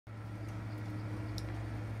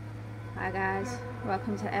Hi guys,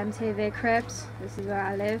 welcome to MTV Cribz. This is where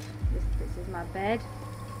I live. This is my bed.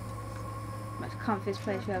 Much comfiest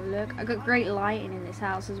place to have a look. I got great lighting in this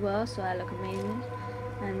house as well, so I look amazing.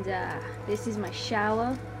 And this is my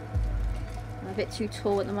shower. I'm a bit too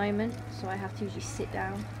tall at the moment, so I have to usually sit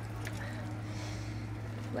down.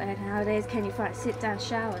 Where nowadays can you find a sit down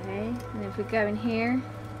shower, hey? And if we go in here,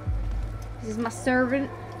 this is my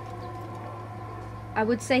servant. I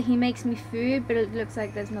would say he makes me food, but it looks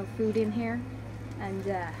like there's no food in here. And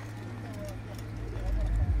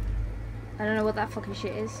I don't know what that fucking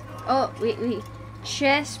shit is. Oh, wait.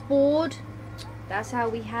 Chessboard. That's how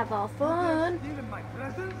we have our fun.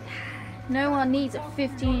 No one needs a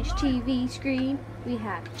 15-inch TV screen. We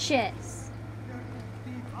have chess.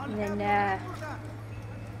 And then,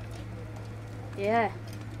 yeah.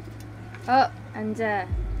 Oh, and I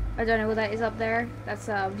don't know what that is up there. That's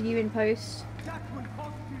a viewing post.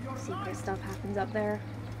 Secret stuff happens up there.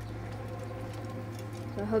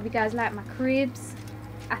 So I hope you guys like my cribs.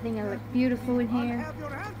 I think I look beautiful in here.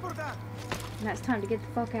 And now it's time to get the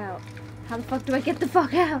fuck out. How the fuck do I get the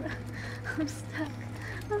fuck out? I'm stuck.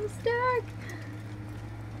 I'm stuck.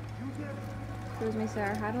 Excuse me,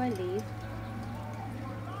 sir. How do I leave?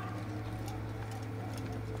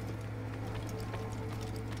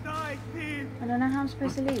 I don't know how I'm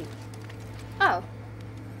supposed to leave. Oh.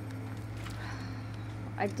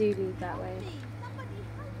 I do leave that way.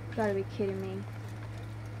 You gotta be kidding me.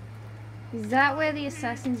 Is that where the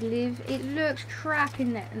assassins live? It looks crap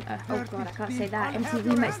in there. Oh god, I can't say that.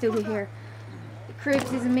 MTV might still be here. The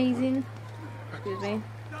Cribz is amazing. Excuse me.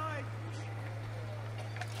 I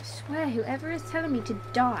swear, whoever is telling me to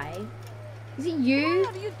die, is it you?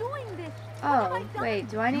 Why are you doing this? Oh, wait,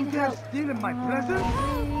 do I need help? Stealing my present?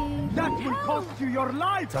 Really? That will cost you your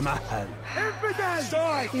life! Evidence!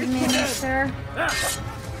 Excuse me, sir.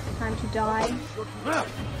 Time to die.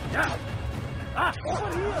 Yeah.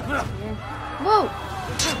 Whoa!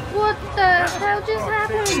 What the hell just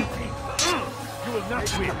happened? You will not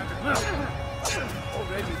win.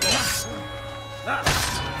 Already lost.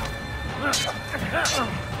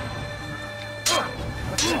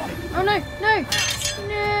 Oh no! No!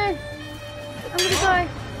 No! I'm gonna die.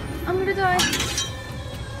 I'm gonna die.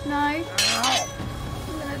 No. I'm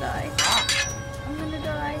gonna die. I'm gonna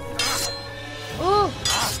die. Oh!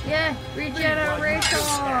 Yeah! Regeneration!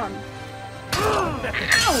 Ow!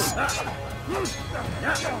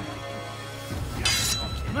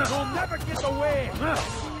 You'll never get away! No!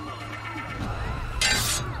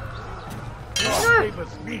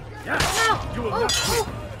 Me. No! You will Oh! not win.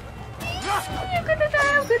 You're gonna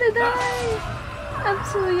die! I'm gonna die! I'm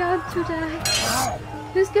too young to die.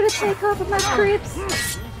 Who's gonna take over my cribs?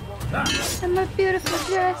 And my beautiful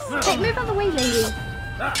dress? Hey, move out of the way, lady!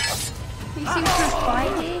 You seem to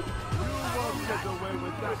fight here.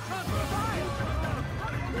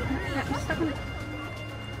 I'm stuck in it.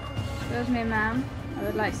 Excuse me, ma'am. I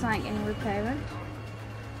would like something in repayment.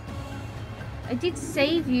 I did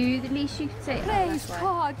save you. The least you could say. Praise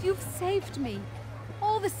God, you've saved me.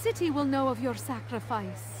 All the city will know of your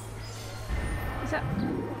sacrifice. Is that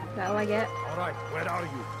all I get? All right, where are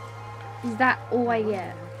you? Is that all I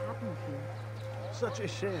get? What happened to you? Such a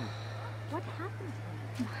shame. What happened to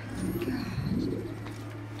you?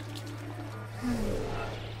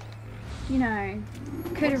 You know,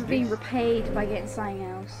 could have been repaid by getting something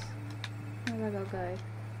else. Where do I go?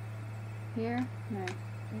 Here? No.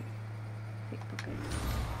 Pickpocket.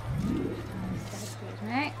 Excuse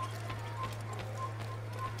me.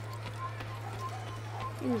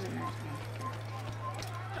 It wasn't that.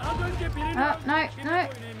 Oh, no, no.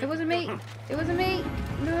 It wasn't me. It wasn't me.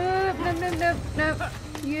 No, no, no, no, no.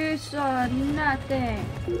 You saw nothing.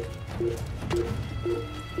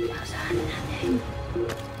 You saw nothing.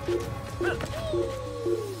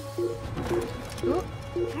 Oh.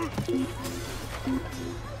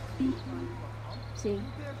 See,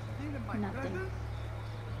 nothing.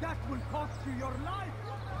 That will cost you your life.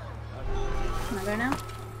 Can I go now?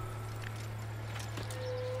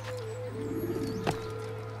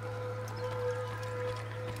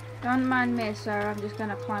 Don't mind me, sir. I'm just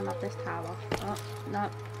gonna climb up this tower. Oh, no.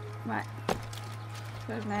 Right.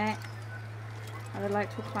 Excuse me. I would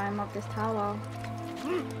like to climb up this tower.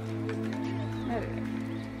 There we go.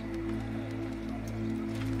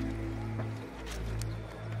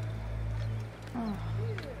 Oh.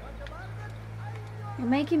 You're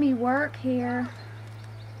making me work here.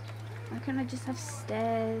 Why can't I just have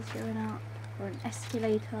stairs going up? Or an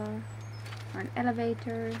escalator? Or an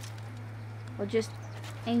elevator? Or just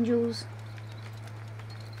angels?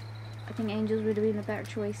 I think angels would have been a better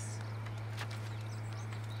choice.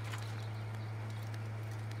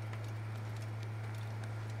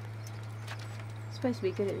 supposed to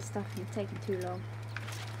be good at this stuff and it's taking too long.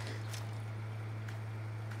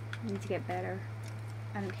 I need to get better.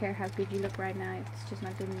 I don't care how good you look right now, it's just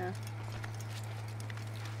not good enough.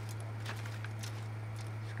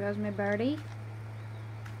 Excuse me, birdie.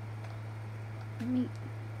 Let me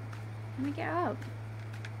get up.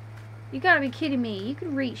 You gotta be kidding me. You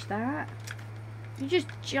can reach that. You just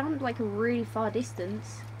jumped like a really far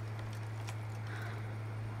distance.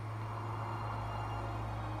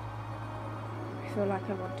 I feel like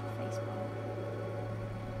I want to facepalm.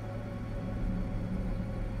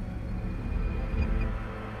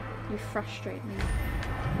 You frustrate me.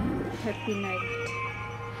 I hope you know that.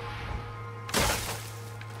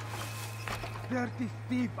 Dirty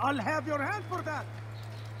thief! I'll have your hand for that!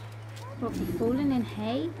 What, for falling in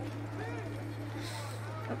hay?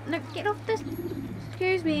 Oh, no, get off this!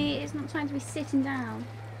 Excuse me, it's not time to be sitting down.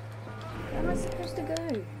 Where am I supposed to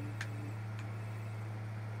go?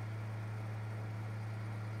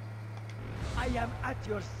 I am at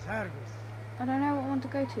your service. I don't know what I want to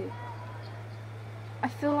go to. I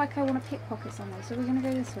feel like I want to pickpocket someone, so we're going to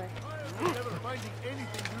go this way. Never finding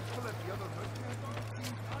anything useful at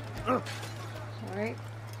the other Alright.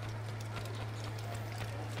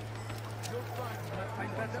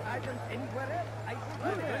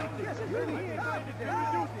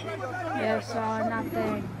 Yeah, saw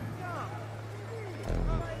nothing.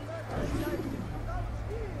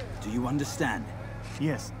 Do you understand?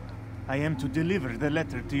 Yes. I am to deliver the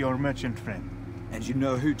letter to your merchant friend. And you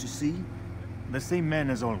know who to see? The same man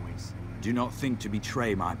as always. Do not think to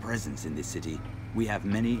betray my presence in this city. We have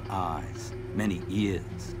many eyes, many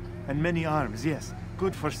ears. And many arms, yes.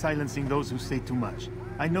 Good for silencing those who say too much.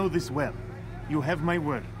 I know this well. You have my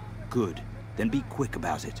word. Good. Then be quick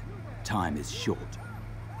about it. Time is short.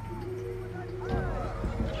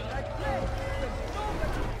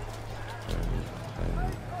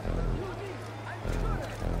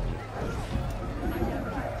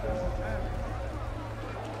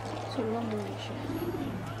 It's a long duration.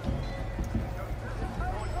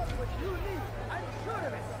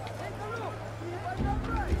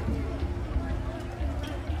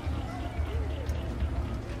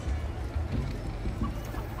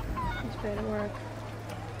 Better work.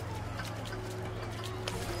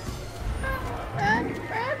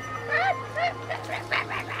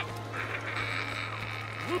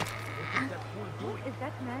 What is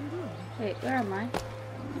that man doing? Wait, where am I?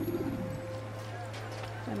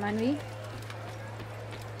 Don't mind me.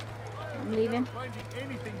 I'm leaving. Finding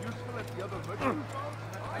anything useful at the other merchant?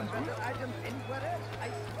 Find better items anywhere else. I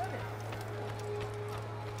swear it.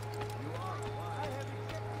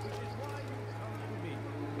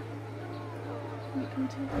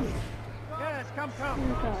 Yes, come. Oh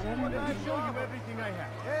my God, I don't know. I'll show you everything I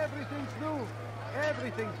have. Everything's new.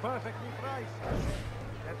 Everything's perfectly priced.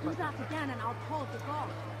 Do that again and I'll pull the guard.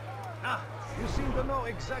 Ah, you seem to know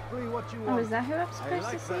exactly what you want. Oh, is that who I'm I supposed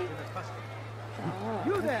like to that see? in a customer. Oh,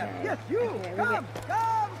 You there? okay. Yes, you. Okay, we Come, get...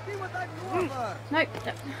 come, see what I do offer. Nope.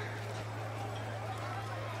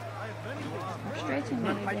 I have many things. Frustrating me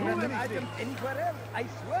Not find again. better items anywhere else. I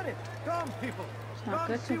swear it. Come, people. It's not Come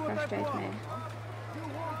good see to what I frustrate brought. me.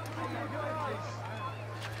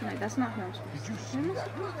 No, that's not who I'm supposed to see. Who am I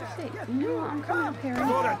supposed to see? You know what? I'm coming up here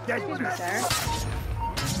anyway. Excuse me, sir.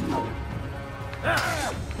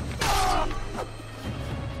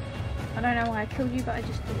 I don't know why I killed you, but I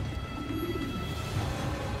just did.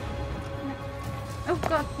 No. Oh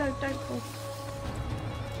God, no, don't fall.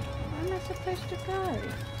 Where am I supposed to go?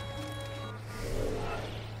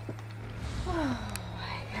 Oh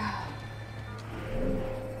my God.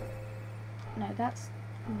 No, that's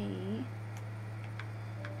me.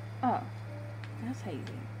 Oh, that's how you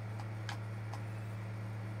do.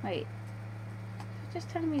 Wait, you're just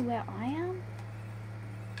telling me where I am?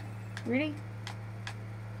 Really?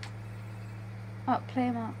 Oh,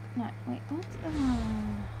 player mark. No, wait, what?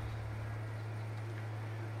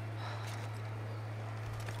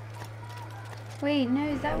 Wait, no,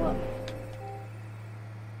 is that what?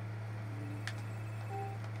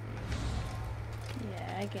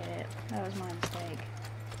 Yeah, I get it. That was my mistake.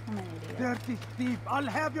 I'm an idiot. Dirty thief. I'll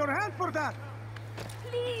have your hand for that.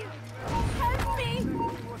 Please, help me!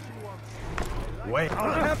 Wait,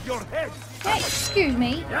 I'll have your head. Hey, excuse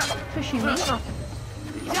me. Pushing me.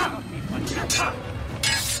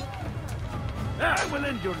 I will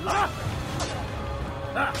end your life.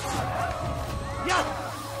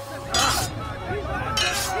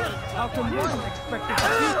 How come one expected to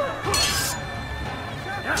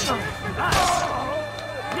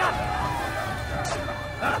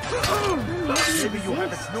maybe you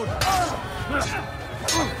haven't noticed.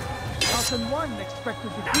 How can one expect to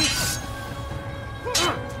defeat?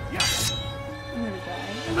 I'm gonna die.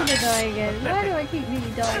 I'm gonna die again. Why do I keep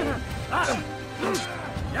nearly dying?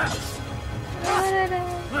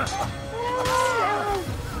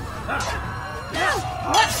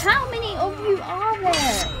 What? How many of you are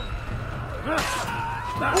there?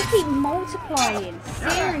 They keep multiplying.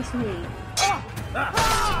 Seriously.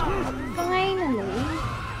 Finally.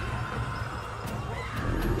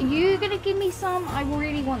 Are you gonna give me some? I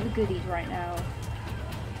really want the goodies right now.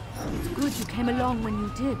 It's good you came along when you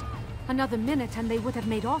did. Another minute and they would have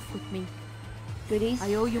made off with me. Goodies?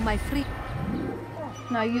 I owe you my free...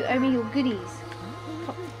 No, you owe me your goodies.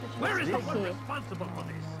 Where is Back someone here. responsible for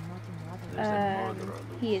this?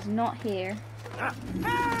 He is not here.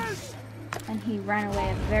 And he ran away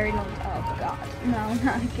a very long time. Oh god. No,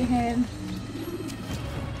 not again.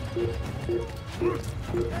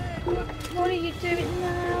 What are you doing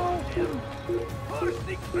now? Who's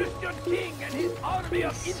the Christian king and his army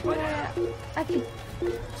of infidels? I could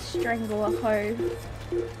strangle a hoe.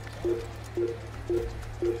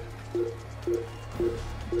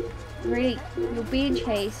 Really, you're being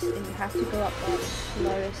chased and you have to go up there the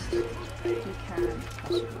slowest you can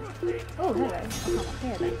possibly. Oh, hello. I'll come up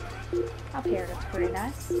here then. Up here looks pretty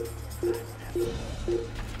nice.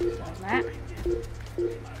 Like that.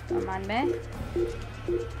 Don't mind me.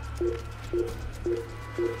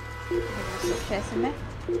 There's some chest in there.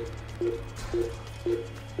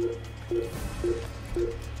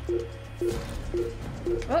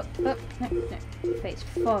 Oh, no. Face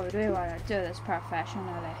forward, we want to do this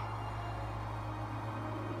professionally.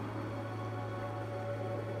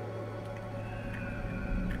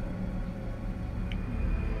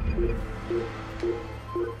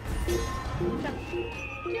 Jump,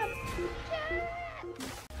 jump,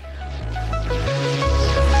 jump.